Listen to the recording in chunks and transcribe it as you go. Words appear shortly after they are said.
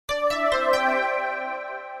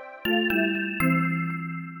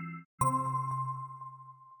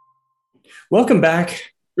Welcome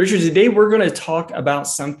back, Richard. Today we're going to talk about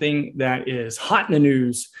something that is hot in the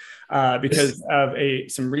news because of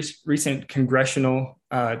some recent congressional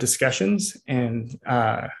discussions and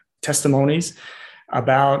testimonies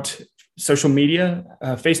about social media,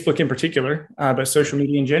 Facebook in particular, but social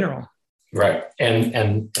media in general. Right,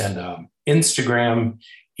 and Instagram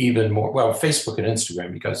even more. Well, Facebook and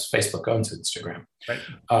Instagram because Facebook owns Instagram.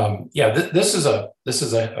 Right. This is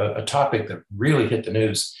a topic that really hit the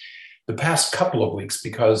news the past couple of weeks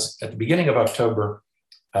because at the beginning of October,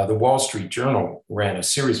 the Wall Street Journal ran a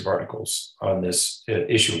series of articles on this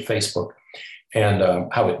issue of Facebook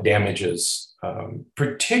and how it damages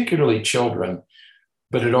particularly children,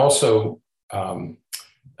 but it also,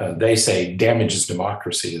 they say, damages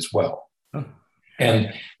democracy as well. Oh.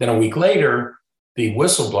 And then a week later, the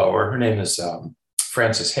whistleblower, her name is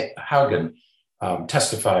Frances Haugen,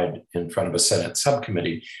 testified in front of a Senate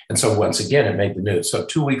subcommittee. And so once again, it made the news. So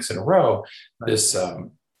 2 weeks in a row, this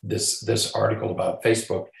article about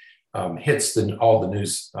Facebook hits all the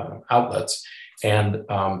news outlets and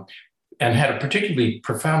had a particularly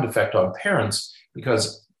profound effect on parents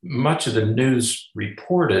because much of the news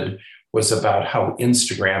reported was about how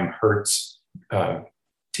Instagram hurts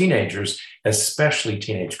teenagers, especially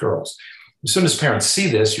teenage girls. As soon as parents see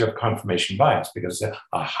this, you have confirmation bias because,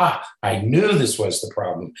 aha, I knew this was the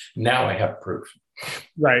problem. Now I have proof.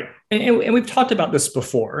 Right. And we've talked about this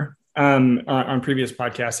before on previous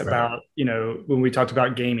podcasts about, when we talked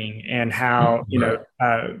about gaming and how,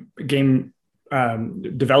 game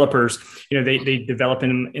developers, they develop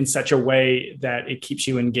in such a way that it keeps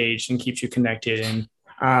you engaged and keeps you connected.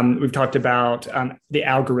 And we've talked about the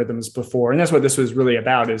algorithms before, and that's what this was really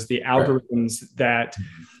about, is the algorithms that,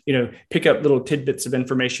 pick up little tidbits of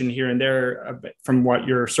information here and there from what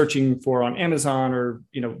you're searching for on Amazon or,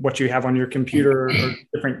 what you have on your computer or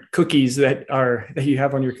different cookies that you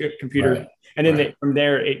have on your computer. Right. And then from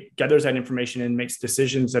there, it gathers that information and makes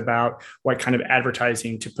decisions about what kind of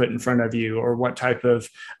advertising to put in front of you or what type of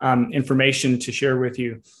information to share with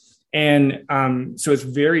you. And so it's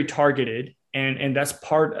very targeted. And that's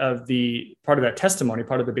part of that testimony.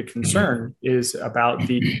 Part of the big concern is about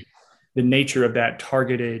the nature of that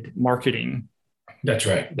targeted marketing. That's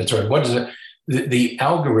right. What is it? The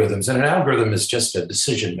algorithms, and an algorithm is just a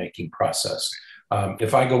decision-making process.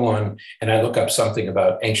 If I go on and I look up something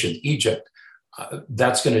about ancient Egypt,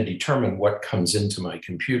 that's going to determine what comes into my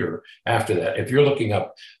computer after that. If you're looking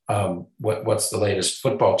up what's the latest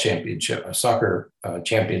football championship, a soccer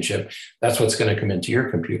championship, that's what's going to come into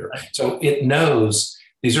your computer. So it knows.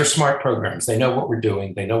 These are smart programs. They know what we're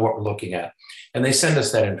doing. They know what we're looking at. And they send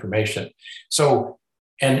us that information. So,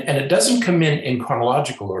 and it doesn't come in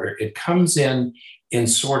chronological order. It comes in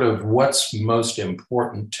sort of what's most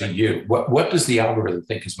important to you. What does the algorithm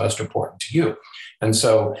think is most important to you? And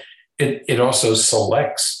so it also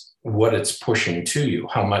selects what it's pushing to you,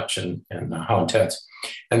 how much and how intense.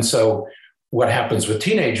 And so what happens with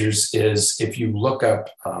teenagers is if you look up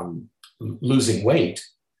losing weight,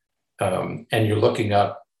 and you're looking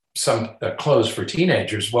up some clothes for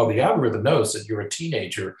teenagers, well, the algorithm knows that you're a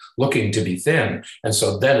teenager looking to be thin. And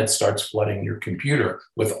so then it starts flooding your computer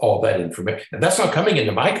with all that information. And that's not coming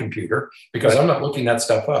into my computer because I'm not looking that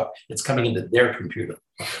stuff up. It's coming into their computer.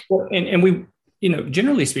 Well, and we,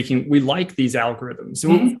 generally speaking, we like these algorithms.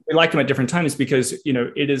 Mm-hmm. We like them at different times because,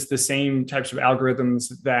 it is the same types of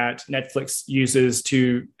algorithms that Netflix uses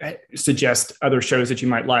to suggest other shows that you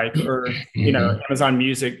might like, or, Amazon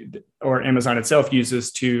Music or Amazon itself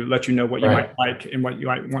uses to let you know what you might like and what you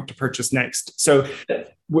might want to purchase next. So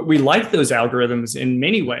we like those algorithms in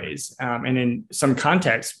many ways and in some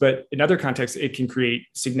contexts, but in other contexts, it can create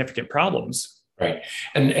significant problems. Right.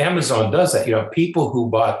 And Amazon does that. People who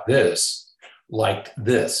bought this liked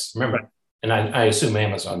this. Remember, and I assume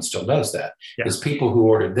Amazon still does that, is people who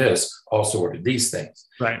ordered this also ordered these things.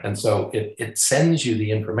 Right. And so it sends you the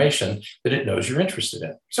information that it knows you're interested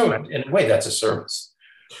in. So in a way, that's a service.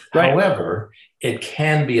 Right. However, it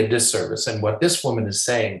can be a disservice. And what this woman is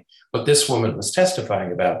saying, what this woman was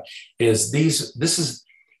testifying about is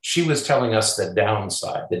she was telling us the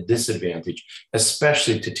downside, the disadvantage,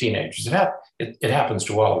 especially to teenagers. It happens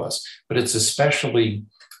to all of us, but it's especially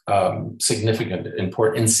significant,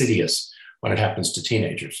 important, insidious when it happens to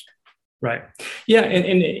teenagers. Right. Yeah.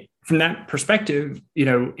 And from that perspective,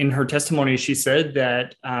 in her testimony, she said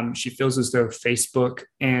that she feels as though Facebook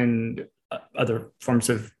and other forms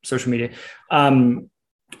of social media can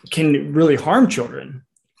really harm children.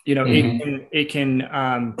 It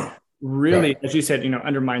can really, as you said,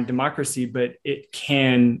 undermine democracy, but it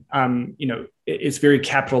can, it's very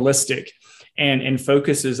capitalistic and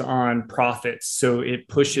focuses on profits. So it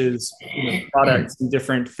pushes products and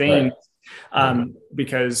different things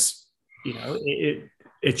because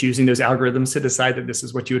it's using those algorithms to decide that this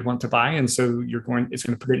is what you would want to buy, and so it's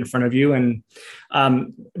going to put it in front of you. And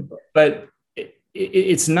but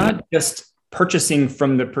it's not just purchasing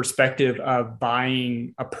from the perspective of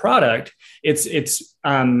buying a product. It's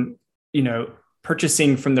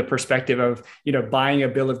purchasing from the perspective of, buying a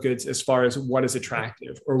bill of goods as far as what is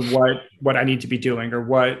attractive, or what I need to be doing, or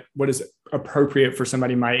what is appropriate for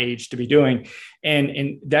somebody my age to be doing.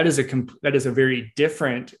 And that is a very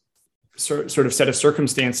different sort of set of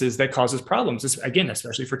circumstances that causes problems, again,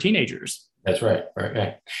 especially for teenagers. That's right.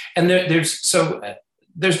 Right. And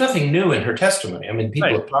there's nothing new in her testimony. I mean, people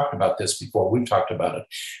have talked about this before. We've talked about it.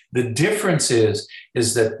 The difference is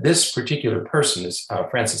that this particular person, is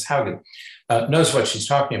Frances Haugen, knows what she's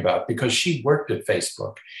talking about because she worked at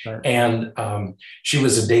Facebook, and she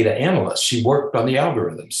was a data analyst. She worked on the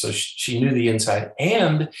algorithms, so she knew the inside.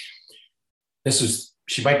 And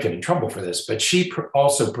she might get in trouble for this, but she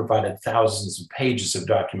also provided thousands of pages of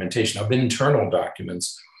documentation, of internal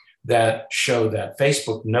documents that show that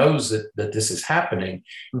Facebook knows that this is happening,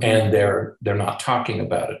 and they're not talking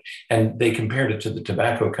about it. And they compared it to the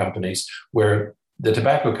tobacco companies, where the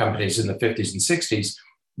tobacco companies in the 50s and 60s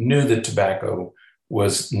knew that tobacco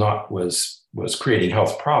was creating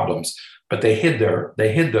health problems, but they hid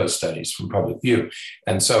those studies from public view.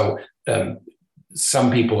 And so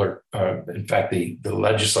some people are, in fact, the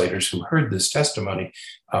legislators who heard this testimony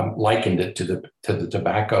likened it to the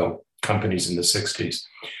tobacco companies in the 60s.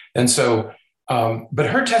 And so, but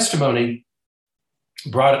her testimony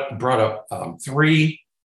brought up three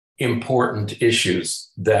important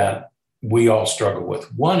issues that we all struggle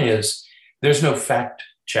with. One is there's no fact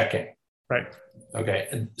checking. Right. Okay.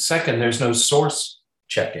 And second, there's no source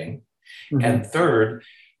checking. And third,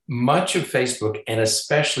 much of Facebook, and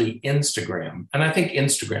especially Instagram, and I think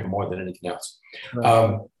Instagram more than anything else,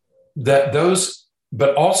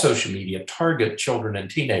 but all social media target children and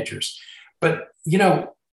teenagers. But,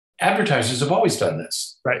 advertisers have always done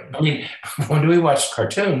this. Right. I mean, when we watched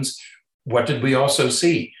cartoons, what did we also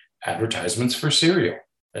see? Advertisements for cereal.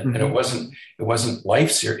 And it wasn't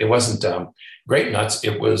Life cereal. It wasn't Grape Nuts.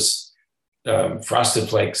 It was Frosted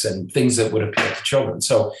Flakes and things that would appeal to children.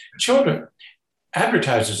 So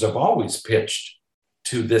advertisers have always pitched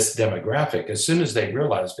to this demographic. As soon as they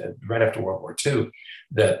realized that, right after World War II,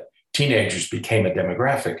 that teenagers became a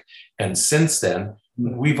demographic. And since then,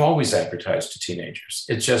 we've always advertised to teenagers.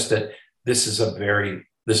 It's just that this is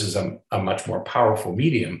a much more powerful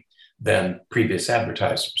medium than previous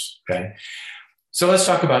advertisers. Okay. So let's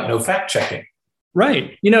talk about no fact checking.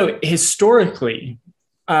 Right. Historically,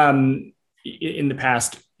 in the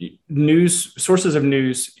past, sources of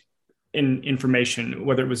news and information,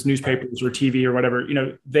 whether it was newspapers or TV or whatever,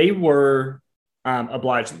 they were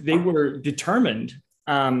obliged. They were determined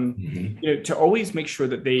to always make sure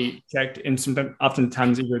that they checked, and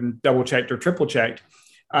oftentimes even double checked or triple checked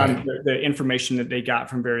the information that they got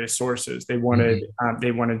from various sources. They wanted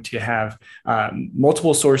to have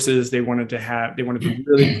multiple sources. They wanted to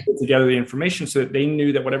really put together the information so that they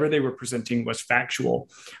knew that whatever they were presenting was factual.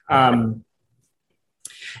 And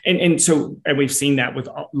we've seen that with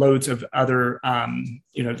loads of other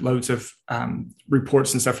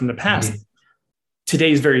reports and stuff from the past.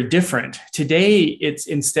 Today is very different. Today, it's,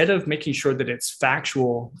 instead of making sure that it's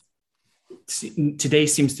factual, today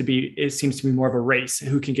seems to be more of a race.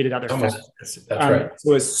 Who can get it out there fastest? That's right.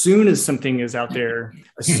 So as soon as something is out there,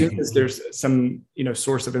 as soon as there's some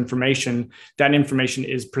source of information, that information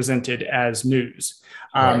is presented as news,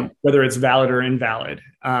 whether it's valid or invalid.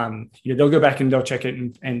 They'll go back and they'll check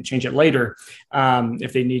it and change it later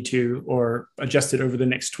if they need to, or adjust it over the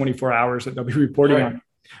next 24 hours that they'll be reporting on.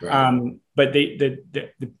 Right. But the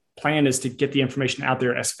plan is to get the information out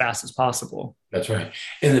there as fast as possible. That's right.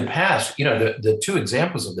 In the past, the two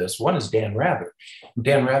examples of this, one is Dan Rather.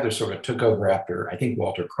 Dan Rather sort of took over after, I think,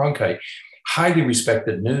 Walter Cronkite, highly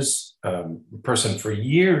respected news person for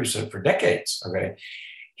years and for decades. Okay.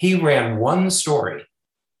 He ran one story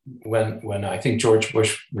when I think George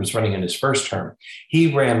Bush was running in his first term.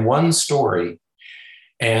 He ran one story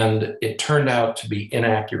and it turned out to be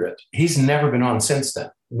inaccurate. He's never been on since then.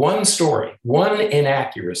 One story, one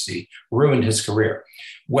inaccuracy ruined his career.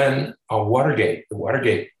 When the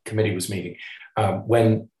Watergate committee was meeting,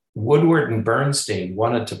 when Woodward and Bernstein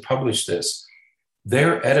wanted to publish this,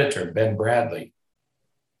 their editor, Ben Bradley,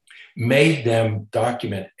 made them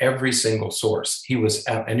document every single source. He was,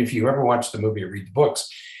 and if you ever watch the movie or read the books,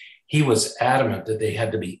 he was adamant that they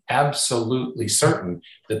had to be absolutely certain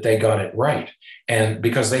that they got it right. And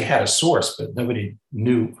because they had a source, but nobody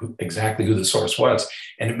knew exactly who the source was.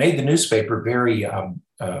 And it made the newspaper very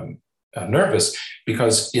nervous,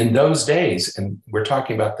 because in those days, and we're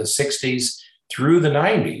talking about the 60s through the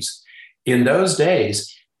 90s, in those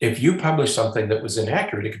days, if you published something that was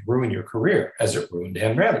inaccurate, it could ruin your career, as it ruined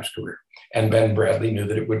Dan Rather's career. And Ben Bradley knew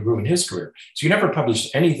that it would ruin his career. So you never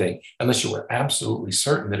published anything unless you were absolutely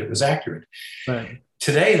certain that it was accurate. Right.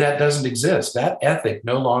 Today, that doesn't exist. That ethic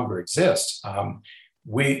no longer exists.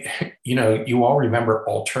 You all remember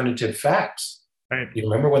alternative facts. Right. You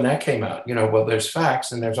remember when that came out? Well, there's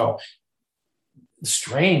facts and there's all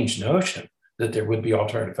strange notion that there would be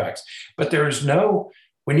alternative facts. But there is no,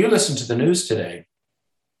 when you listen to the news today,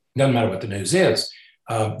 doesn't matter what the news is,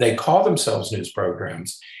 they call themselves news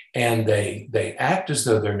programs and they act as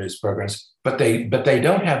though they're news programs, but they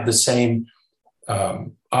don't have the same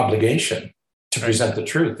obligation to present the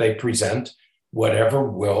truth. They present whatever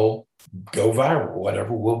will go viral,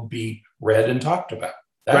 whatever will be read and talked about.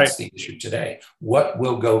 That's the issue today. What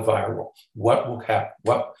will go viral? What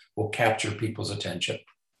will capture people's attention?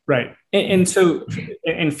 Right. And so,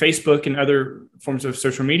 and Facebook and other forms of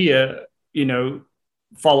social media,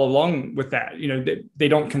 follow along with that. They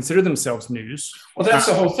don't consider themselves news. Well, that's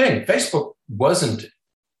the whole thing. Facebook wasn't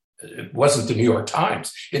the New York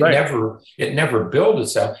Times. It never billed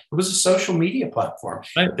itself. It was a social media platform.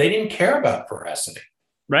 Right. They didn't care about veracity.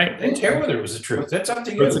 Right. They didn't care whether it was the truth. That's up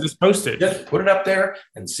to you. Just post it. Just put it up there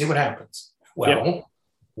and see what happens. Well,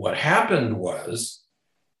 what happened was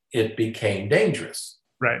it became dangerous.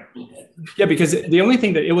 Right. Yeah, because the only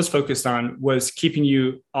thing that it was focused on was keeping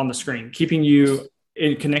you on the screen, keeping you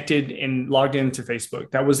connected and logged into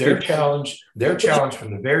Facebook. That was their challenge. Their challenge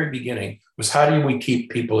from the very beginning was, how do we keep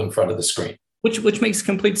people in front of the screen? Which makes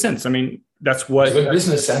complete sense. I mean, that's what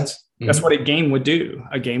business sense. That's what a game would do.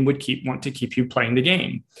 A game would want to keep you playing the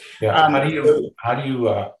game. Yeah. How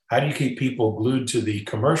do you keep people glued to the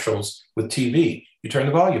commercials with TV? You turn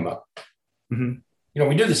the volume up. Mm-hmm.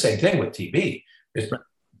 We do the same thing with TV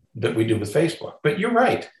that we do with Facebook. But you're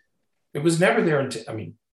right. It was never there until,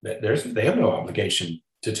 they have no obligation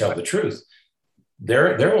to tell the truth.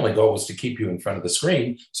 Their only goal was to keep you in front of the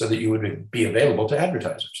screen so that you would be available to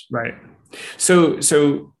advertisers. Right.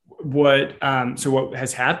 So what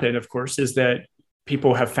has happened, of course, is that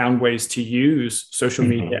people have found ways to use social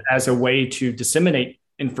media as a way to disseminate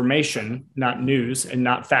information, not news and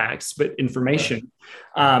not facts, but information.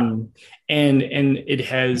 And it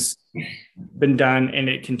has been done, and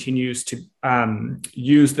it continues to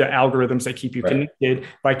use the algorithms that keep you connected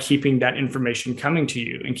by keeping that information coming to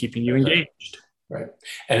you and keeping you engaged. Right.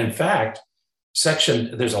 And in fact,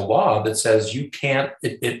 there's a law that says you can't,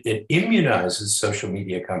 it immunizes social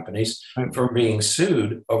media companies from being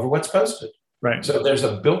sued over what's posted. Right. So there's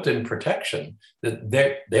a built-in protection that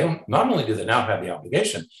they don't, not only do they now have the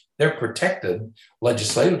obligation, they're protected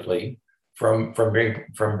legislatively from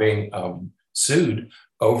being sued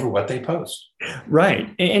over what they post.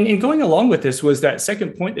 Right. And going along with this was that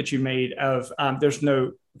second point that you made of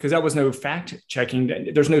because that was no fact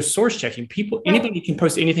checking. There's no source checking. Anybody can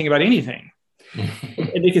post anything about anything.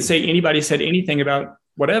 And they can say anybody said anything about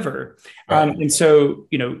whatever. Right. And so,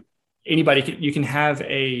 anybody you can have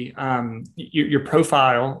your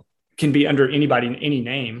profile can be under anybody in any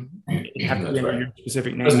name. It have to be under your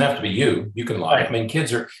specific name. It doesn't have to be you. You can lie. Right. I mean,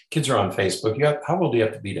 kids are on Facebook. How old do you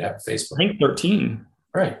have to be to have a Facebook? I think 13.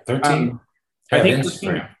 Right, 13. I think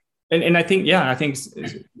Instagram. And I think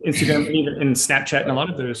Instagram and Snapchat and a lot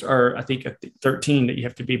of those are, I think, at 13 that you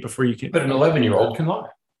have to be before you can. But an 11-year-old can lie.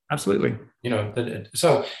 Absolutely.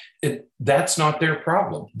 So that's not their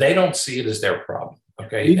problem. They don't see it as their problem.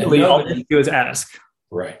 Okay. Legally, all they do is ask.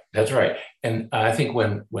 Right. That's right. And I think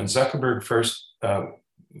when Zuckerberg first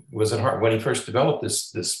was at Harvard, when he first developed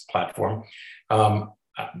this platform,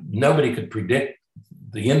 nobody could predict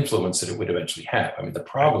the influence that it would eventually have. I mean, the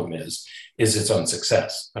problem is its own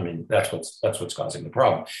success. I mean, that's what's causing the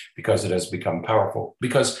problem, because it has become powerful.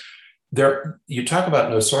 Because you talk about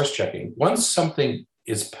no source checking. Once something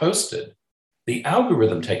is posted, the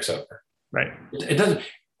algorithm takes over. Right. It doesn't.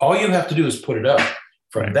 All you have to do is put it up.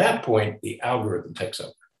 From that point, the algorithm takes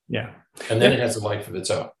over. Yeah. And then it has a life of its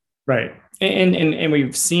own. Right. And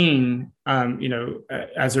we've seen,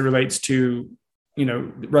 as it relates to,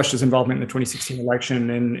 Russia's involvement in the 2016 election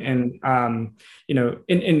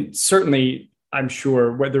and certainly I'm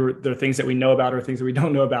sure whether there are things that we know about or things that we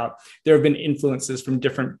don't know about, there have been influences from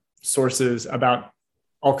different sources about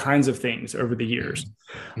all kinds of things over the years.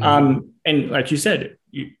 Mm-hmm. And like you said,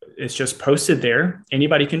 it's just posted there.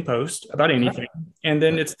 Anybody can post about anything, and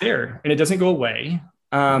then it's there and it doesn't go away.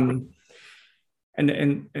 And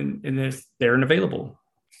it's there and available.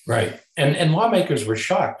 Right. And lawmakers were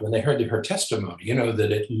shocked when they heard her testimony,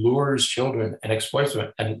 that it lures children and exploits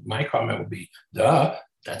them. And my comment would be, duh,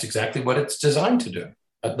 that's exactly what it's designed to do.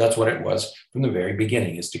 That's what it was from the very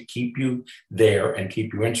beginning, is to keep you there and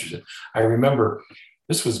keep you interested. I remember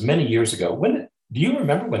this was many years ago. Do you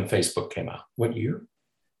remember when Facebook came out? What year?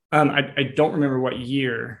 I don't remember what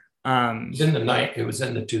year. It was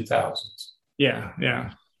in the 2000s. Yeah,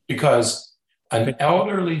 yeah. Because an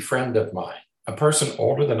elderly friend of mine, a person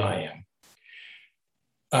older than I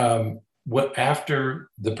am, after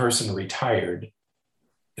the person retired,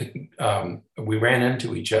 we ran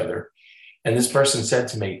into each other, and this person said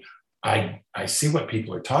to me, I see what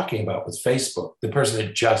people are talking about with Facebook. The person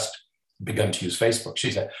had just begun to use Facebook.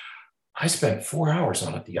 She said, I spent 4 hours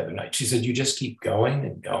on it the other night. She said, you just keep going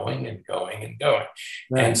and going and going and going.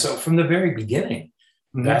 Right. And so from the very beginning,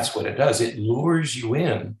 that's what it does. It lures you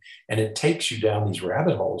in and it takes you down these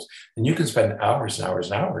rabbit holes, and you can spend hours and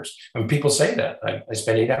hours and hours. And people say that I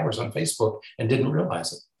spent 8 hours on Facebook and didn't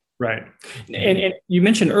realize it. Right. And you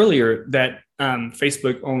mentioned earlier that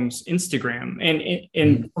Facebook owns Instagram,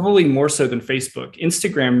 and probably more so than Facebook.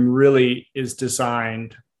 Instagram really is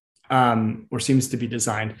designed or seems to be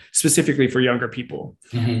designed specifically for younger people.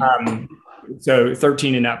 So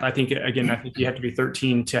 13 and up. I think you have to be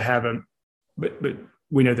 13 to have but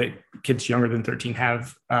we know that kids younger than 13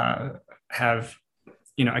 have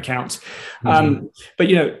accounts. But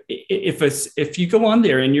if you go on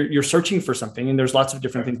there and you're searching for something, and there's lots of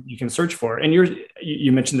different things that you can search for, and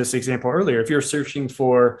you mentioned this example earlier, if you're searching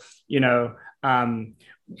for,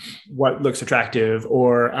 what looks attractive,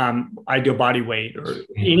 or ideal body weight, or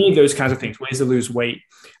any of those kinds of things, ways to lose weight,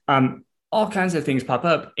 all kinds of things pop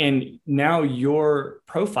up. And now your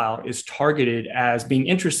profile is targeted as being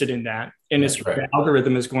interested in that. And the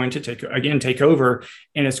algorithm is going to take over,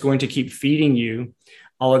 and it's going to keep feeding you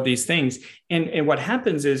all of these things. And what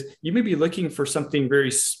happens is you may be looking for something very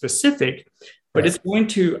specific, but it's going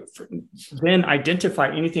to then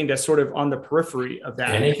identify anything that's sort of on the periphery of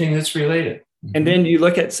that. Anything that's related. And then you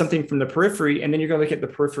look at something from the periphery, and then you're going to look at the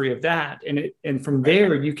periphery of that. And from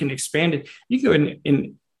there, you can expand it. You go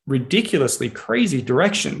in ridiculously crazy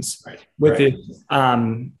directions with it.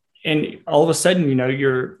 And all of a sudden,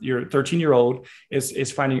 your 13-year-old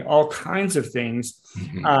is finding all kinds of things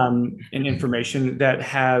and information that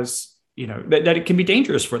has, that it can be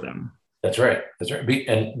dangerous for them. That's right.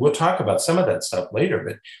 And we'll talk about some of that stuff later,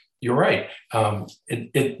 but you're right.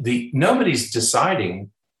 Nobody's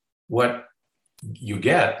deciding what you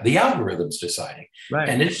get. The algorithm's deciding. Right.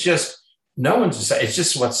 And it's just, no one's deciding. It's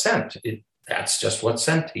just what's sent. That's just what's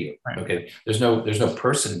sent to you. Right. Okay. There's no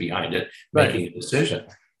person behind it making a decision.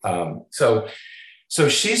 So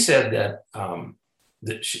she said that, and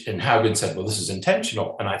Haugen said, well, this is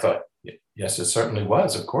intentional. And I thought, yes, it certainly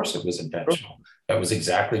was. Of course it was intentional. That was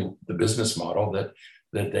exactly the business model that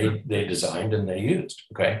they designed and they used.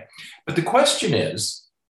 Okay. But the question is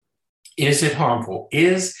it harmful?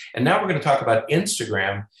 And now we're going to talk about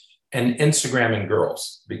Instagram and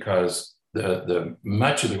girls, because the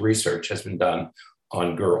much of the research has been done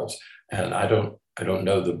on girls. And I don't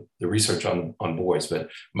know the research on boys, but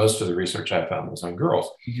most of the research I found was on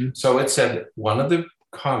girls. So it said one of the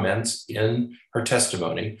comments in her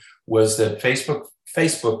testimony was that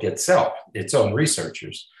Facebook itself, its own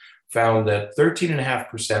researchers, found that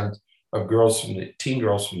 13.5% of teen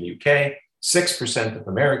girls from the UK, 6% of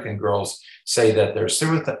American girls say that their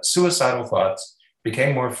suicidal thoughts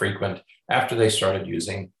became more frequent after they started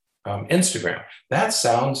using Instagram. That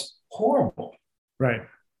sounds horrible. Right.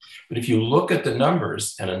 But if you look at the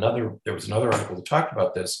numbers, and there was another article that talked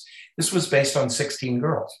about this. This was based on 16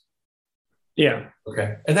 girls. Yeah.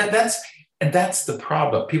 Okay. And that's the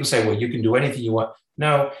problem. People say, well, you can do anything you want.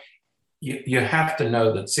 No, you have to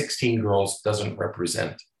know that 16 girls doesn't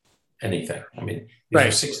represent anything. I mean, these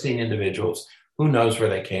are 16 individuals. Who knows where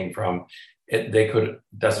they came from?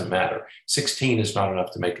 Doesn't matter. 16 is not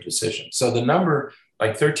enough to make a decision. So the number,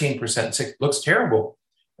 like 13%, looks terrible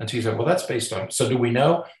until you say, well, that's based on. So do we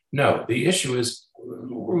know? No. The issue is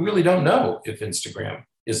we really don't know if Instagram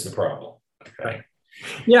is the problem. Okay.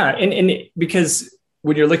 Yeah, and because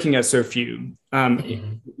when you're looking at so few,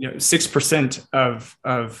 6% of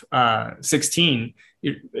 16,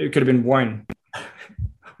 it could have been one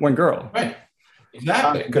girl. Right.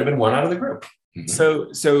 Exactly. It could have been one out of the group.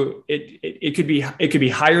 So it could be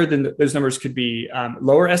higher than those numbers. Could be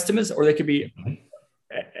lower estimates, or they could be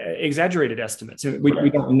exaggerated estimates. We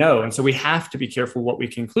don't know, and so we have to be careful what we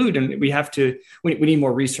conclude, and we need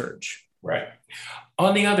more research. Right.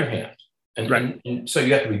 On the other hand, and so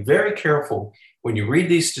you have to be very careful when you read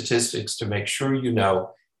these statistics to make sure you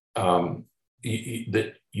know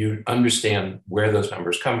that you understand where those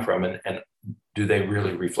numbers come from, and do they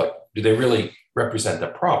really represent the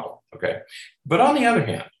problem? Okay. But on the other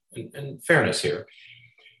hand, and fairness here,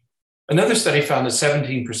 Another study found that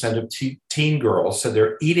 17% of teen girls said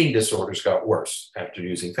their eating disorders got worse after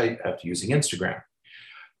using Instagram.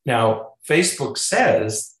 Now, Facebook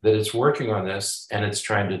says that it's working on this and it's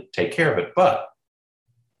trying to take care of it, but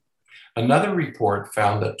another report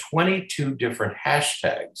found that 22 different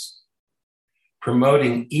hashtags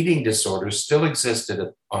promoting eating disorders still existed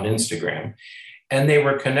on Instagram, and they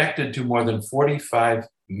were connected to more than 45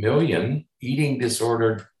 million eating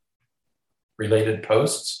disorder related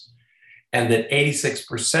posts, and that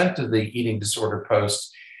 86% of the eating disorder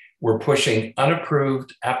posts were pushing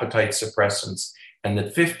unapproved appetite suppressants, and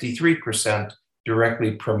that 53%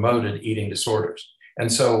 directly promoted eating disorders.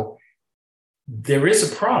 And so there is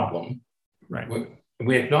a problem, right?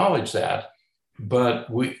 We acknowledge that, but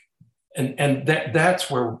that's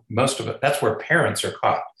where most of it, that's where parents are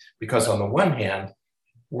caught. Because on the one hand,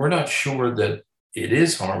 we're not sure that it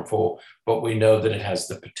is harmful, but we know that it has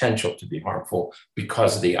the potential to be harmful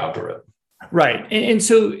because of the algorithm. Right. And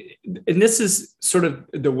so, and this is sort of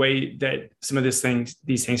the way that some of these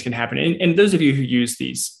things can happen. And those of you who use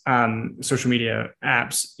these social media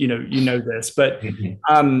apps, you know this, but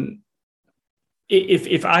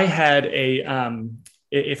if I had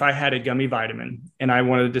a gummy vitamin and I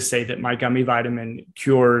wanted to say that my gummy vitamin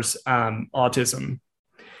cures autism,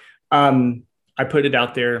 I put it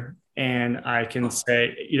out there and I can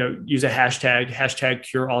say, use a hashtag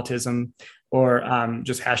cure autism, or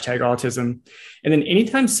just hashtag autism. And then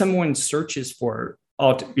anytime someone searches for,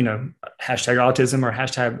 hashtag autism or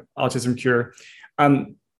hashtag autism cure,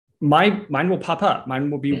 mine will pop up.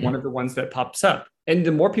 Mine will be one of the ones that pops up. And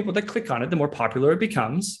the more people that click on it, the more popular it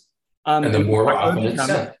becomes. And the more often it's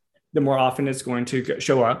sent. The more often it's going to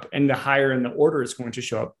show up, and the higher in the order it's going to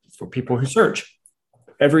show up for people who search.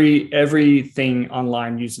 Everything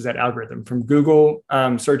online uses that algorithm, from Google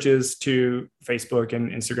searches to Facebook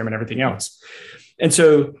and Instagram and everything else. And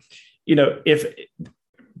so, if,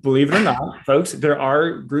 believe it or not, folks, there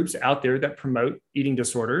are groups out there that promote eating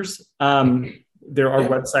disorders. There are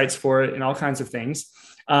websites for it and all kinds of things.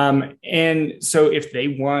 And so if they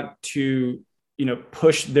want to,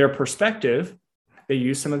 push their perspective, they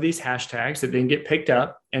use some of these hashtags that then get picked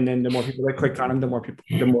up. And then the more people that click on them, the more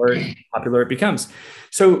popular it becomes.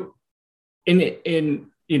 So when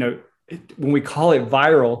we call it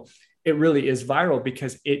viral, it really is viral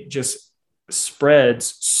because it just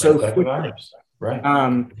spreads so quickly. Right.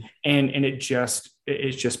 And it just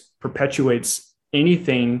perpetuates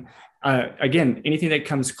anything, anything that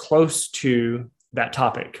comes close to that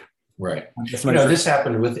topic. Right. This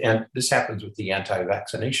happens with the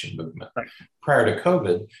anti-vaccination movement. Right. Prior to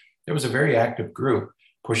COVID, there was a very active group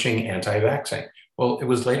pushing anti-vaccine. Well, it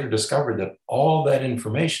was later discovered that all that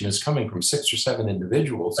information is coming from 6 or 7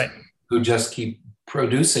 individuals who just keep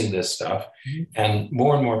producing this stuff, and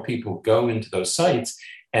more people go into those sites,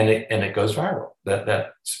 and it goes viral.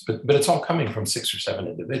 But it's all coming from 6 or 7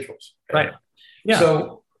 individuals. Right. Yeah.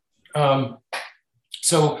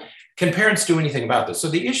 So can parents do anything about this? So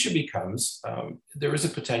the issue becomes there is a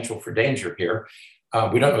potential for danger here.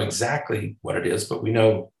 We don't know exactly what it is, but we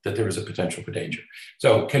know that there is a potential for danger.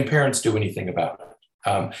 So can parents do anything about it?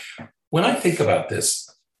 When I think about this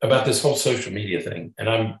whole social media thing, and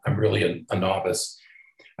I'm really a novice,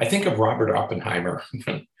 I think of Robert Oppenheimer.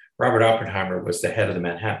 Robert Oppenheimer was the head of the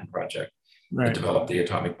Manhattan Project that developed the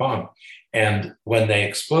atomic bomb. And when they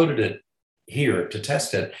exploded it here to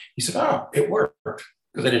test it, he said, "Oh, it worked,"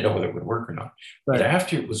 because they didn't know whether it would work or not. Right. But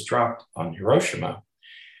after it was dropped on Hiroshima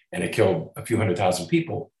and it killed a few 100,000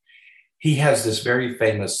 people, he has this very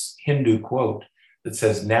famous Hindu quote that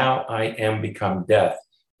says, "Now I am become death,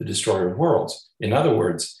 the destroyer of worlds." In other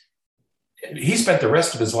words, he spent the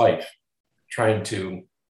rest of his life trying to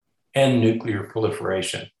end nuclear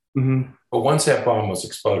proliferation. Mm-hmm. But once that bomb was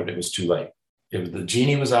exploded, it was too late. The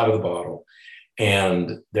genie was out of the bottle,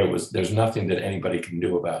 and there's nothing that anybody can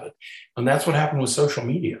do about it. And that's what happened with social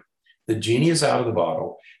media. The genie is out of the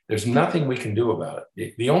bottle. There's nothing we can do about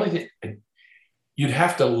it. The only thing, you'd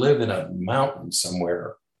have to live in a mountain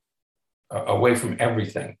somewhere away from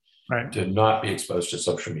everything to not be exposed to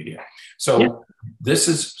social media. So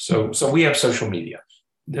so we have social media.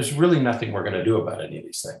 There's really nothing we're going to do about any of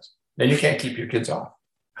these things. And you can't keep your kids off.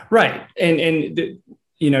 Right. And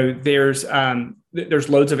there's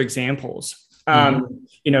loads of examples. And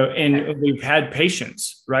we've had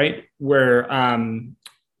patients, right, where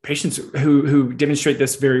patients who demonstrate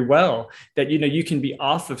this very well, that, you can be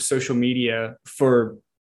off of social media for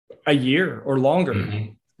a year or longer.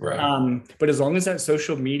 Mm-hmm. Right. But as long as that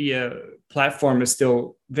social media platform is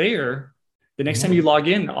still there, the next time you log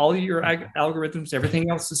in, all your algorithms, everything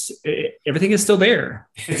is still there.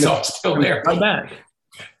 It's all still there. Come back.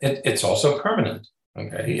 It's also permanent.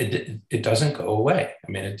 Okay, it doesn't go away.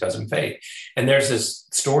 I mean, it doesn't fade. And there's this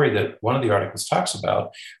story that one of the articles talks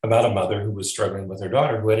about a mother who was struggling with her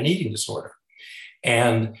daughter who had an eating disorder.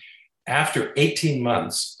 And after 18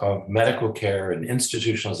 months of medical care and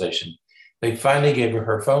institutionalization, they finally gave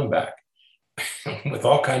her phone back with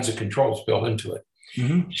all kinds of controls built into it.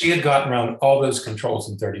 Mm-hmm. She had gotten around all those controls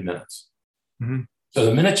in 30 minutes. Mm-hmm. So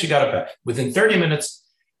the minute she got it back, within 30 minutes,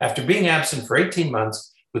 after being absent for 18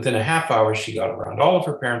 months, within a half hour, she got around all of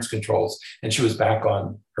her parents' controls and she was back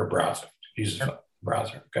on her browser. Uses a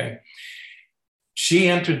browser, okay? She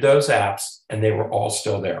entered those apps and they were all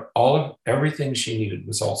still there. Everything she needed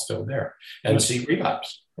was all still there. And she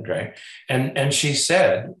relapsed, okay? And she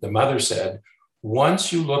said, the mother said,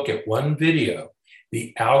 once you look at one video,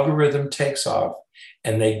 the algorithm takes off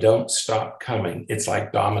and they don't stop coming. It's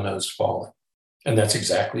like dominoes falling. And that's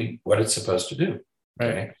exactly what it's supposed to do,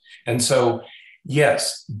 okay? Right. And so,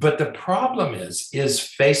 yes, but the problem is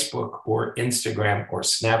Facebook or Instagram or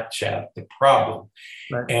Snapchat the problem?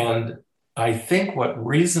 Right. And I think what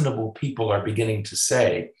reasonable people are beginning to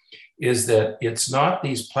say is that it's not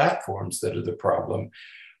these platforms that are the problem,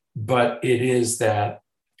 but it is that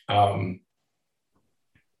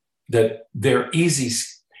that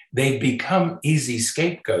they've become easy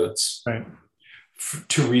scapegoats, right,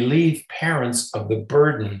 to relieve parents of the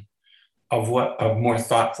burden of more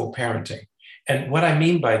thoughtful parenting. And what I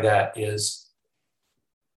mean by that is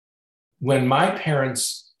when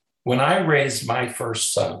I raised my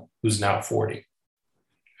first son, who's now 40,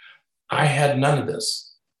 I had none of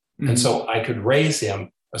this. Mm-hmm. And so I could raise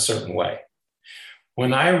him a certain way.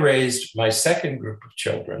 When I raised my second group of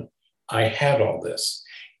children, I had all this,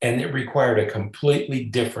 and it required a completely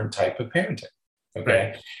different type of parenting.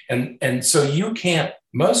 Okay. Right. And so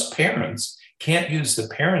most parents can't use the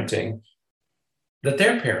parenting that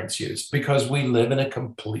their parents used because we live in a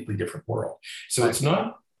completely different world. So it's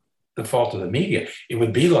not the fault of the media. It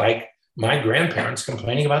would be like my grandparents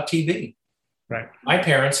complaining about TV. Right. My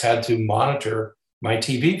parents had to monitor my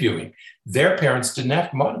TV viewing. Their parents didn't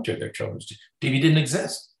have to monitor their children's TV. Didn't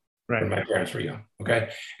exist when my parents were young. Okay.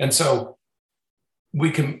 And so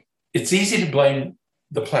it's easy to blame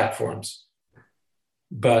the platforms,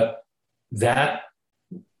 but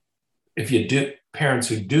parents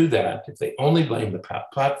who do that, if they only blame the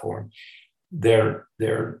platform, they're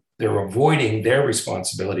avoiding their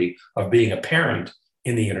responsibility of being a parent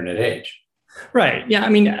in the internet age. Right. Yeah. I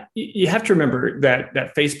mean, you have to remember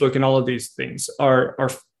that Facebook and all of these things are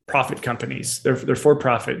profit companies. They're for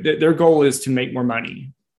profit. Their goal is to make more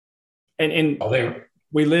money. And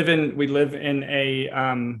we live in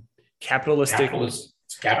a capitalist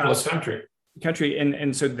country,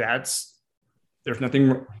 and so there's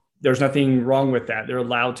nothing wrong with that. They're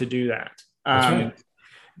allowed to do that. Right.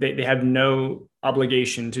 They have no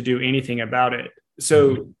obligation to do anything about it.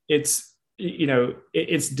 So it's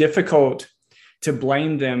difficult to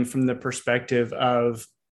blame them from the perspective of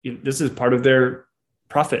this is part of their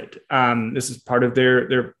profit. This is part of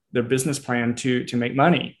their business plan to make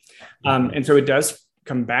money. And so it does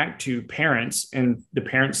come back to parents, and the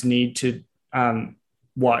parents need to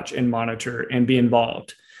watch and monitor and be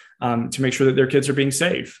involved to make sure that their kids are being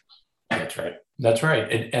safe. That's right.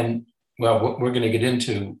 And well, we're going to get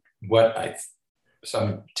into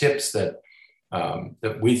some tips that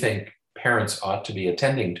we think parents ought to be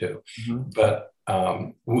attending to. Mm-hmm. But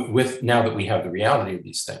with now that we have the reality of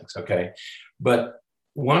these things, okay. But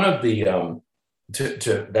one of the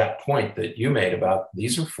to that point that you made about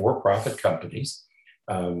these are for-profit companies,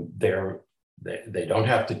 they don't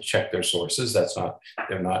have to check their sources.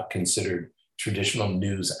 They're not considered traditional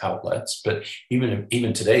news outlets, but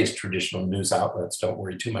even today's traditional news outlets don't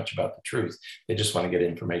worry too much about the truth. They just want to get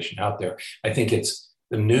information out there. I think it's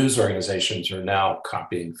the news organizations are now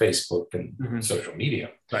copying Facebook and social media.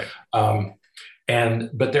 Right.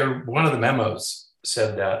 But one of the memos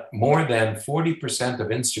said that more than 40% of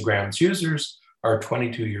Instagram's users are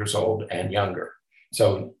 22 years old and younger.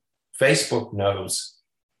 So Facebook knows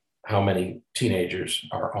how many teenagers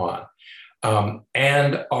are on.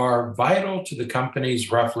 And are vital to the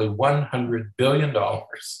company's roughly $100 billion.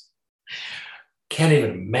 Can't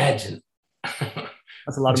even imagine.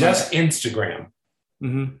 That's a lot of just money. Instagram,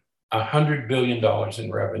 $100 billion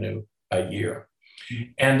in revenue a year. Mm-hmm.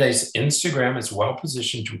 And Instagram is well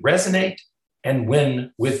positioned to resonate and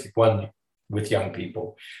win with young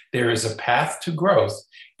people. There is a path to growth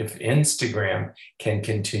if Instagram can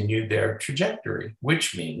continue their trajectory,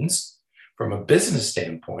 which means from a business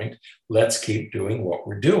standpoint, let's keep doing what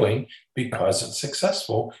we're doing because it's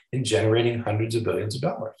successful in generating hundreds of billions of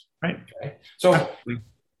dollars. Right. Okay. So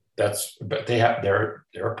but they're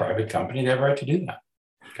a private company. They have a right to do that.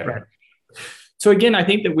 Okay. Right. So again, I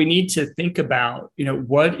think that we need to think about,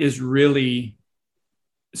 what is really,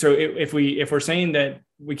 so if we're saying that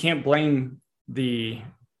we can't blame the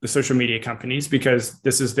social media companies because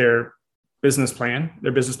this is their business plan.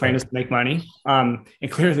 Their business plan is to make money. And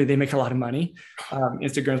clearly they make a lot of money.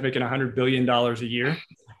 Instagram's making $100 billion a year.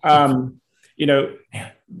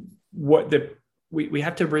 We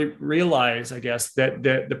have to realize, I guess, that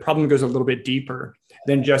the problem goes a little bit deeper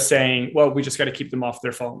than just saying, well, we just got to keep them off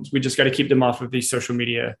their phones. We just got to keep them off of these social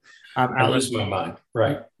media I lose my mind.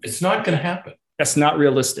 Right. It's not going to happen. That's not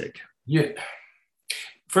realistic.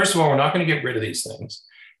 First of all, we're not going to get rid of these things.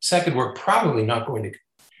 Second, it's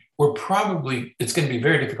going to be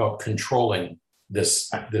very difficult controlling this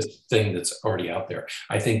thing that's already out there.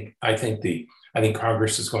 I think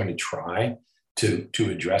Congress is going to try to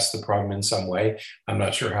address the problem in some way. I'm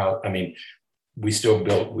not sure how. I mean, we still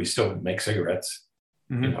make cigarettes,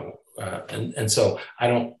 and so I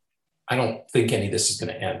don't think any of this is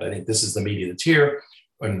going to end. I think this is the media that's here,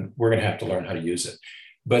 and we're going to have to learn how to use it.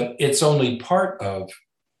 But it's only part of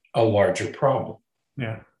a larger problem.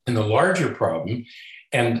 Yeah. And the larger problem,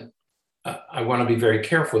 and I want to be very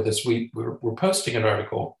careful with this. We're posting an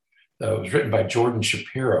article that was written by Jordan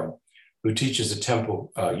Shapiro, who teaches at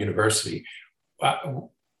Temple University.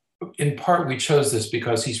 In part, we chose this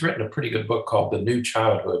because he's written a pretty good book called The New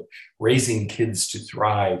Childhood, Raising Kids to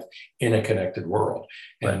Thrive in a Connected World.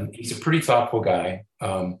 And he's a pretty thoughtful guy.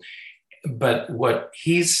 But what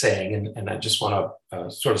he's saying, and I just want to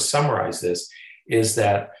sort of summarize this, is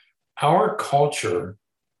that our culture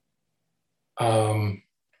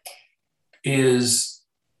is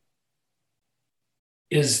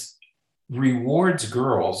rewards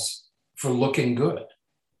girls for looking good.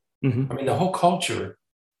 I mean, the whole culture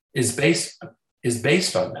is based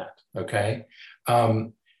on that. Okay,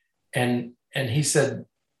 and he said,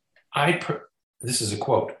 this is a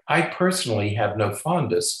quote: "I personally have no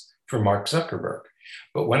fondness for Mark Zuckerberg,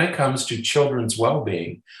 but when it comes to children's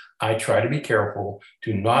well-being, I try to be careful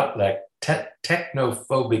to not let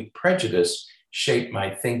technophobic prejudice shape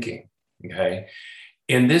my thinking." Okay,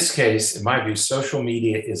 in this case, in my view, social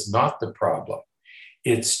media is not the problem.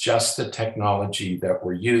 It's just the technology that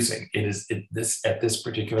we're using. At this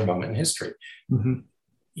particular moment in history.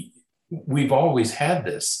 We've always had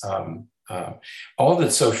this. All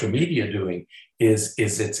that social media doing is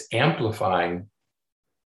it's amplifying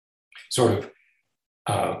sort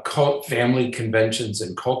of family conventions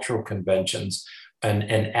and cultural conventions and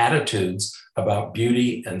attitudes about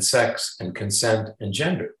beauty and sex and consent and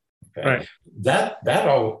gender. Okay? Right.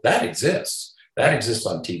 That exists. That exists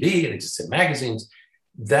on TV. It exists in magazines.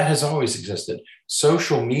 That has always existed.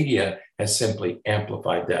 Social media has simply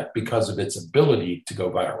amplified that because of its ability to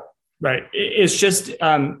go viral. Right. It's just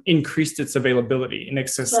increased its availability and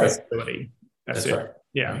accessibility. That's it. Right.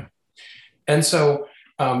 Yeah. Right. And so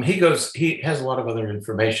he has a lot of other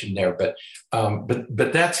information there, but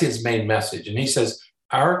that's his main message. And he says,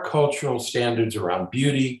 our cultural standards around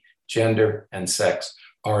beauty, gender, and sex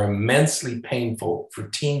are immensely painful for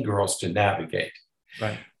teen girls to navigate.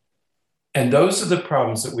 Right. And those are the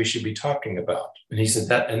problems that we should be talking about. And he said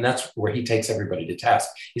that, and that's where he takes everybody to task.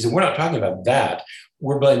 He said, we're not talking about that.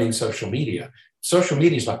 We're blaming social media. Social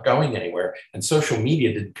media is not going anywhere. And social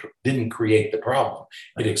media didn't create the problem.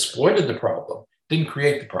 It exploited the problem, didn't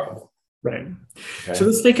create the problem. Right. Okay. So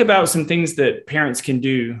let's think about some things that parents can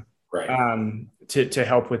do to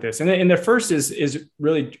help with this. And the first is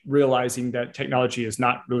really realizing that technology is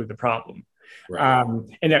not really the problem. Right.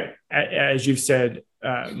 And that, as you've said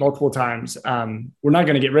multiple times, we're not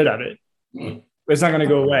going to get rid of it. It's not going to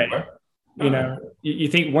go away. You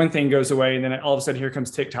think one thing goes away, and then all of a sudden here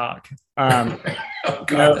comes TikTok. Oh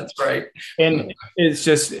God, that's right. And it's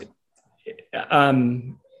just,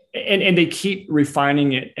 and they keep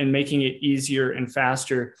refining it and making it easier and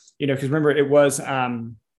faster. Because remember, it was I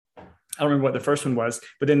don't remember what the first one was,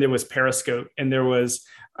 but then there was Periscope, and there was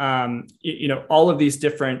all of these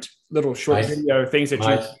different little short video things that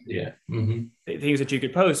things that you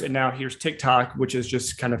could post. And now here's TikTok, which is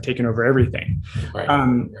just kind of taken over everything.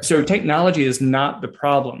 Right. So technology is not the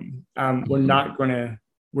problem. We're not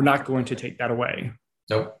going to take that away.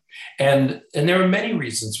 Nope. And there are many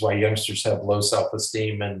reasons why youngsters have low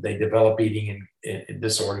self-esteem and they develop eating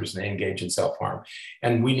disorders and they engage in self-harm.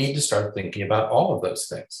 And we need to start thinking about all of those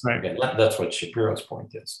things. Right. Again, that's what Shapiro's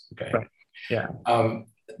point is. Okay. Right. Yeah.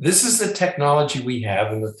 This is the technology we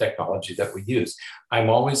have and the technology that we use. I'm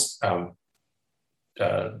always,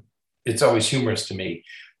 it's always humorous to me.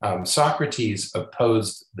 Socrates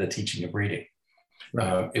opposed the teaching of reading.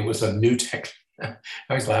 Right. It was a new tech. I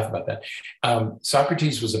always laugh about that.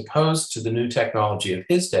 Socrates was opposed to the new technology of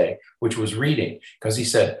his day, which was reading, because he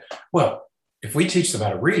said, well, if we teach them how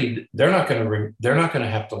to read, they're not going to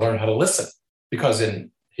have to learn how to listen, because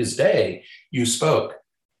in his day, you spoke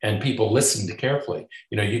and people listened carefully.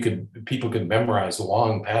 People could memorize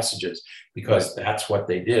long passages because that's what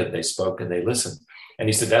they did. They spoke and they listened. And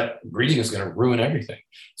he said that reading is going to ruin everything.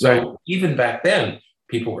 So even back then,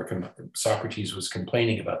 Socrates was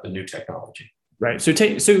complaining about the new technology. Right. So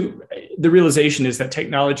the realization is that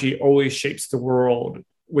technology always shapes the world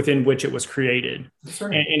within which it was created. That's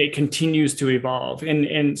right. And it continues to evolve.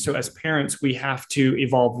 And so as parents, we have to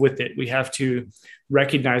evolve with it. We have to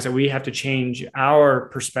recognize that we have to change our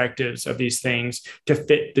perspectives of these things to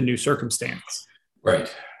fit the new circumstance. Right.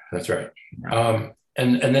 That's right.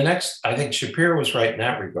 And the next, I think Shapiro was right in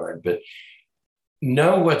that regard, but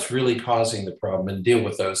know what's really causing the problem and deal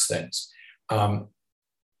with those things.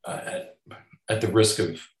 At the risk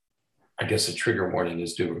of, I guess a trigger warning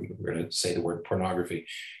is due. We're going to say the word pornography.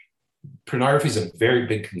 Pornography is a very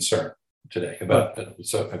big concern today. But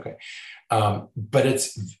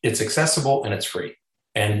it's accessible and it's free,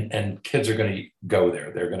 and kids are going to go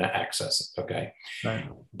there. They're going to access it. Okay. Right.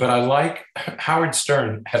 But I like Howard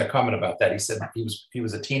Stern had a comment about that. He said he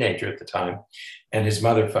was a teenager at the time, and his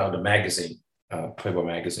mother found a magazine, Playboy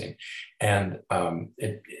magazine, and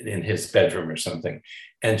in his bedroom or something.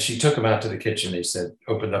 And she took him out to the kitchen. He said,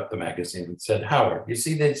 opened up the magazine and said, "Howard, you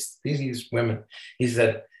see these women?" He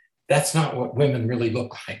said, "That's not what women really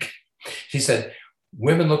look like." He said,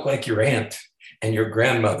 "Women look like your aunt and your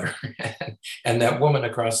grandmother and that woman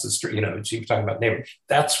across the street." She was talking about neighbor.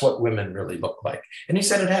 That's what women really look like. And he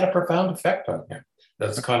said it had a profound effect on him.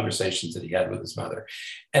 That's the conversations that he had with his mother.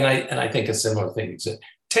 And I think a similar thing is that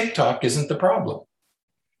TikTok isn't the problem.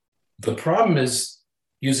 The problem is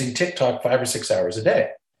using TikTok 5 or 6 hours a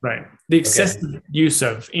day. Right. The excessive use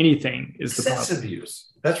of anything is the problem. Excessive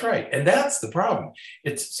use. That's right. And that's the problem.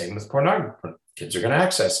 It's the same with pornography. Kids are going to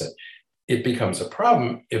access it. It becomes a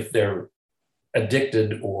problem if they're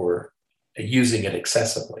addicted or using it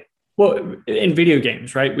excessively. Well, in video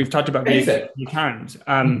games, right? We've talked about video games many times.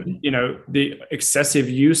 The excessive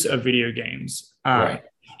use of video games. Right.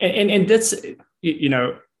 And that's, you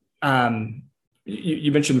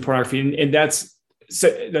mentioned the pornography, and that's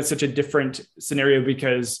such a different scenario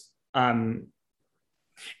because any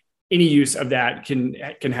use of that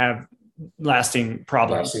can have lasting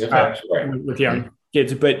problems with young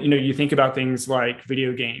kids. But you think about things like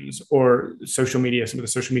video games or social media, some of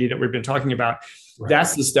the social media that we've been talking about. Right.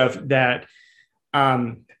 That's the stuff that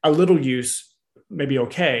a little use may be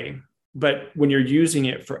okay, but when you're using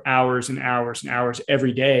it for hours and hours and hours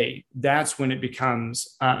every day, that's when it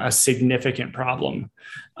becomes a significant problem.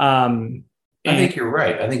 I think you're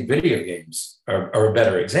right. I think video games are a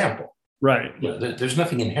better example. Right. There's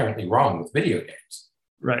nothing inherently wrong with video games.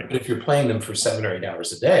 Right. But if you're playing them for 7 or 8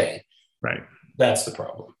 hours a day, right, that's the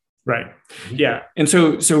problem. Right. Mm-hmm. Yeah. And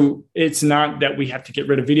so it's not that we have to get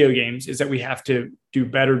rid of video games, it's that we have to do a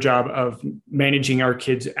better job of managing our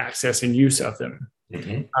kids' access and use of them.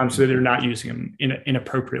 Mm-hmm. So that they're not using them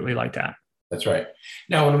inappropriately like that. That's right.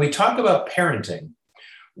 Now, when we talk about parenting,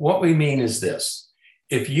 what we mean is this.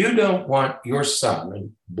 If you don't want your son,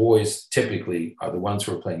 and boys typically are the ones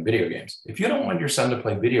who are playing video games, if you don't want your son to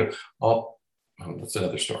play that's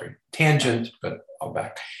another story. Tangent, but I'll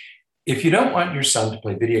back. If you don't want your son to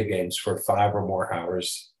play video games for 5 or more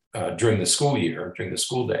hours during the school year, during the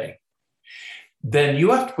school day, then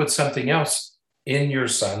you have to put something else in your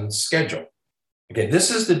son's schedule. Okay,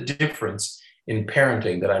 this is the difference in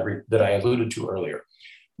parenting that I alluded to earlier.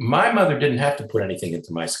 My mother didn't have to put anything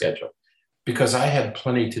into my schedule because I had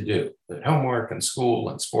plenty to do, the homework and school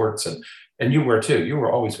and sports, and you were too. You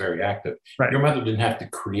were always very active. Right. Your mother didn't have to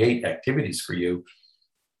create activities for you.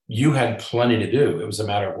 You had plenty to do. It was a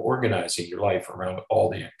matter of organizing your life around all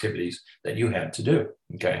the activities that you had to do.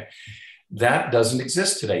 Okay, that doesn't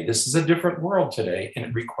exist today. This is a different world today, and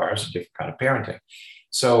it requires a different kind of parenting.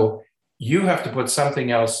 So you have to put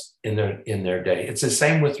something else in their day. It's the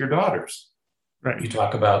same with your daughters. Right. You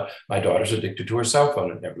talk about, my daughter's addicted to her cell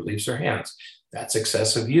phone and never leaves her hands. That's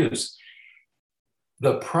excessive use.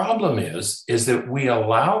 The problem is that we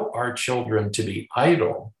allow our children to be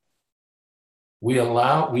idle. We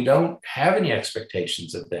don't have any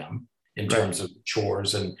expectations of them in terms of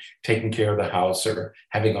chores and taking care of the house or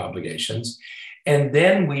having obligations. And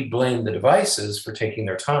then we blame the devices for taking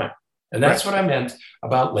their time. And that's what I meant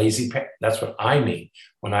about that's what I mean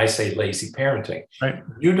when I say lazy parenting. Right.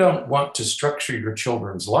 You don't want to structure your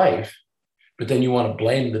children's life, but then you want to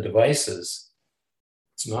blame the devices.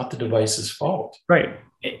 It's not the device's fault. Right.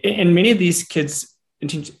 And many of these kids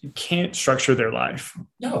can't structure their life.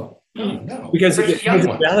 No. No. Because the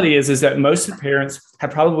reality is that most parents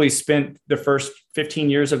have probably spent the first 15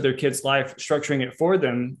 years of their kid's life structuring it for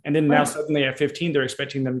them. And then now suddenly at 15, they're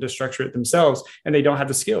expecting them to structure it themselves, and they don't have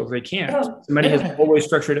the skills. They can't. Somebody has always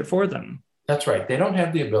structured it for them. That's right. They don't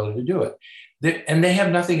have the ability to do it. And they have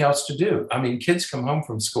nothing else to do. I mean, kids come home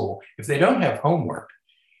from school. If they don't have homework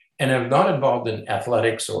and are not involved in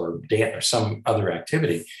athletics or dance or some other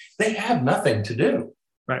activity, they have nothing to do.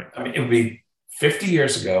 Right. I mean, it would be 50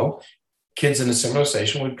 years ago, kids in a similar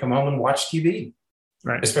station would come home and watch TV,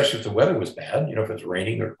 right? Especially if the weather was bad, if it's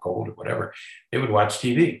raining or cold or whatever, they would watch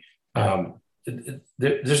TV.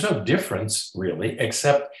 There's no difference really,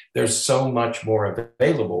 except there's so much more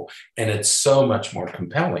available and it's so much more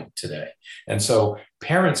compelling today. And so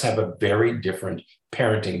parents have a very different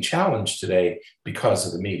parenting challenge today because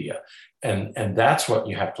of the media. And that's what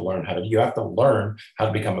you have to learn how to do. You have to learn how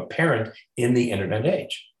to become a parent in the internet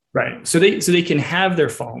age. Right. So they can have their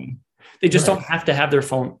phone. They just don't have to have their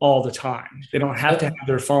phone all the time. They don't have to have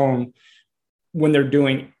their phone when they're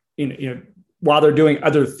doing, while they're doing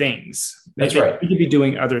other things. That's right. They could be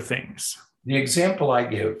doing other things. The example I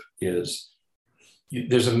give is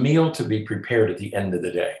there's a meal to be prepared at the end of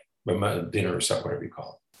the day, dinner or supper, whatever you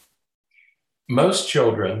call it. Most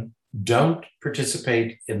children don't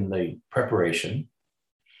participate in the preparation.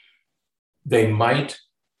 They might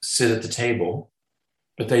sit at the table,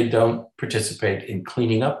 but they don't participate in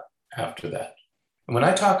cleaning up after that. And when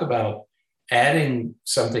I talk about adding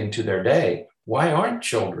something to their day, why aren't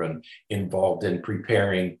children involved in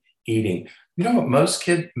preparing, eating? You know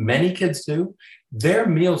what many kids do? Their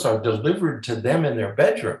meals are delivered to them in their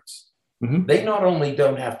bedrooms. Mm-hmm. They not only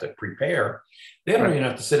don't have to prepare, they don't even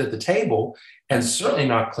have to sit at the table and certainly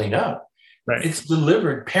not clean up. Right. It's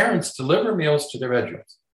delivered. Parents deliver meals to their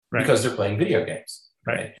bedrooms because they're playing video games.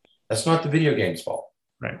 Right. That's not the video game's fault.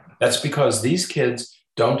 Right. That's because these kids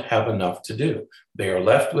don't have enough to do. They are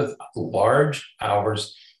left with large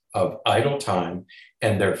hours of idle time,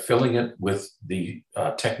 and they're filling it with the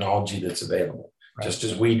technology that's available, just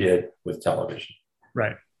as we did with television.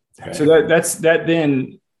 Right. So that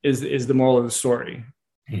then is the moral of the story.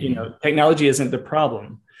 Mm-hmm. Technology isn't the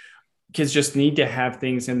problem. Kids just need to have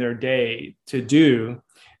things in their day to do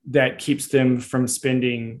that keeps them from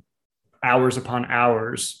spending hours upon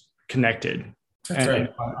hours connected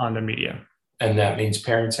on the media. And that means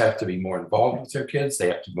parents have to be more involved with their kids. They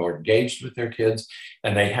have to be more engaged with their kids,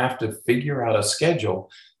 and they have to figure out a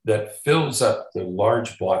schedule that fills up the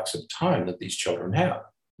large blocks of time that these children have.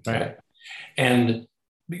 Right. And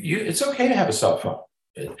it's okay to have a cell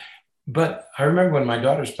phone. But I remember when my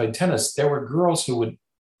daughters played tennis, there were girls who would,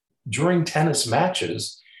 during tennis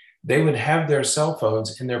matches, they would have their cell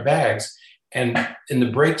phones in their bags, and in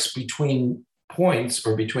the breaks between points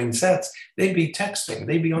or between sets, they'd be texting,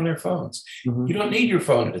 they'd be on their phones. Mm-hmm. You don't need your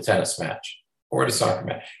phone at a tennis match or at a soccer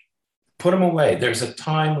match. Put them away. There's a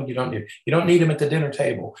time when you don't need them at the dinner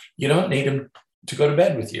table. You don't need them to go to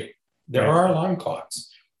bed with you. There are alarm clocks.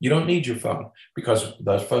 You don't need your phone because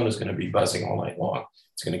the phone is going to be buzzing all night long.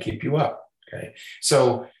 It's going to keep you up. Okay.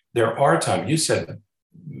 So there are times, you said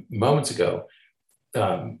moments ago,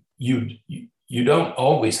 you don't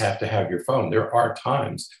always have to have your phone. There are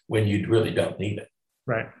times when you really don't need it.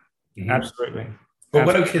 Right. Mm-hmm. Absolutely. But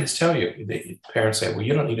what do kids tell you? Parents say, well,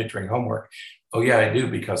 you don't need it during homework. Oh, yeah, I do,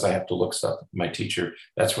 because I have to look stuff. My teacher,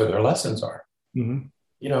 that's where their lessons are. Mm-hmm.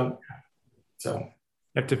 So.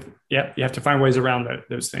 You have to find ways around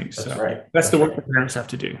those things. That's so right. That's the work that parents have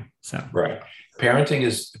to do. So. Right. Parenting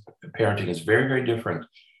is very, very different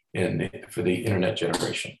for the internet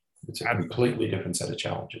generation. It's a completely different set of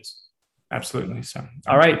challenges. Absolutely. So,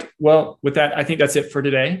 all right. Well, with that, I think that's it for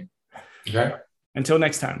today. Okay. Until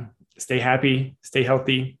next time, stay happy, stay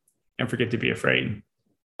healthy, and forget to be afraid.